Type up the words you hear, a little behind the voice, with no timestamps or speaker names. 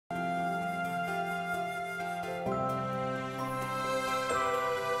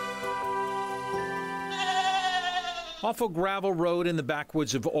Off a gravel road in the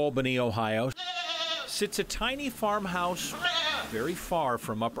backwoods of Albany, Ohio, sits a tiny farmhouse very far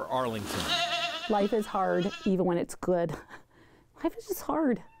from Upper Arlington. Life is hard, even when it's good. Life is just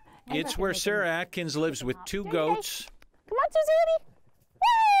hard. It's where Sarah Atkins lives with 2 goats. Come on, Susie!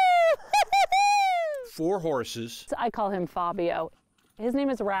 4 horses. I call him Fabio. His name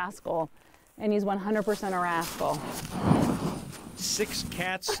is Rascal, and he's 100% a rascal. 6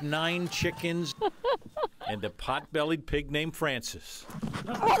 cats, 9 chickens, and a pot-bellied pig named Francis.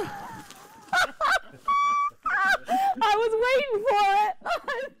 I was waiting for it.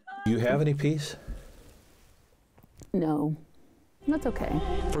 Do you have any peace? No, that's okay.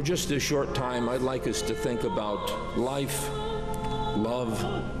 For just a short time, I'd like us to think about life, love,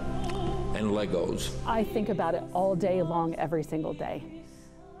 and Legos. I think about it all day long, every single day.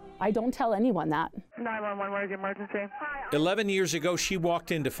 I don't tell anyone that. 911, what is the emergency? 11 years ago, she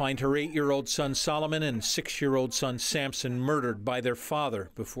walked in to find her 8-year-old son Solomon and 6-year-old son Samson murdered by their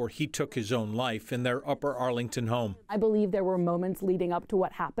father before he took his own life in their Upper Arlington home. I believe there were moments leading up to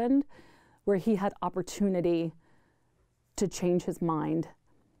what happened where he had opportunity to change his mind,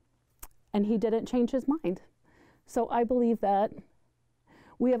 and he didn't change his mind. So I believe that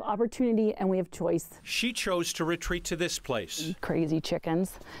we have opportunity and we have choice. She chose to retreat to this place. Crazy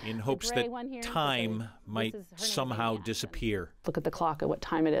chickens. In hopes that time might somehow disappear. Look at the clock at what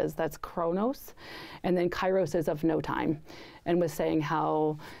time it is. That's Chronos. And then Kairos is of no time. And was saying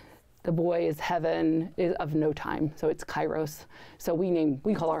how the boy is heaven is of no time. So it's Kairos. So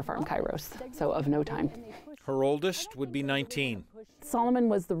we call our farm Kairos. So of no time. Her oldest would be 19. Solomon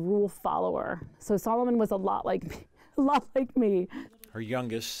was the rule follower. So Solomon was a lot like me. Her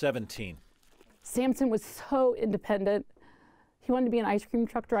youngest, 17. Samson was so independent. He wanted to be an ice cream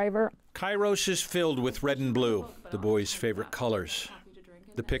truck driver. Kairos is filled with red and blue, the boys' favorite colors,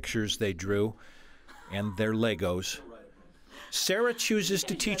 the pictures they drew, and their Legos. Sarah chooses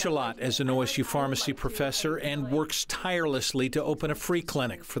to teach a lot as an OSU pharmacy professor and works tirelessly to open a free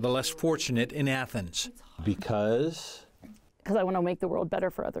clinic for the less fortunate in Athens. Because I want to make the world better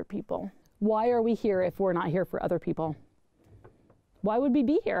for other people. Why are we here if we're not here for other people? Why would we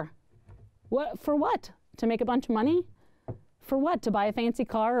be here? For what? To make a bunch of money? For what? To buy a fancy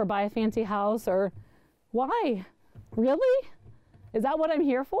car or buy a fancy house? Or why? Really? Is that what I'm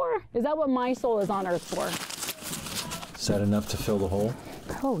here for? Is that what my soul is on earth for? Is that enough to fill the hole?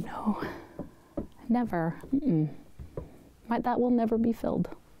 Oh, no. Never. That will never be filled.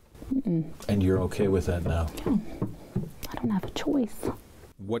 And you're okay with that now? Yeah. I don't have a choice.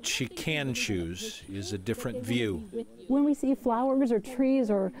 What she can choose is a different view. When we see flowers or trees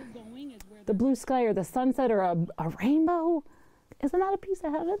or the blue sky or the sunset or a rainbow, isn't that a piece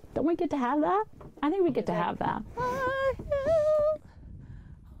of heaven? Don't we get to have that? I think we get to have that.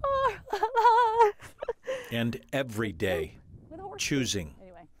 And every day, choosing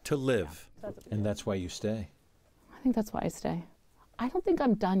to live. And that's why you stay. I think that's why I stay. I don't think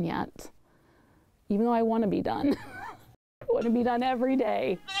I'm done yet, even though I want to be done. I want to be done every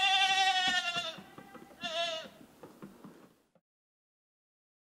day.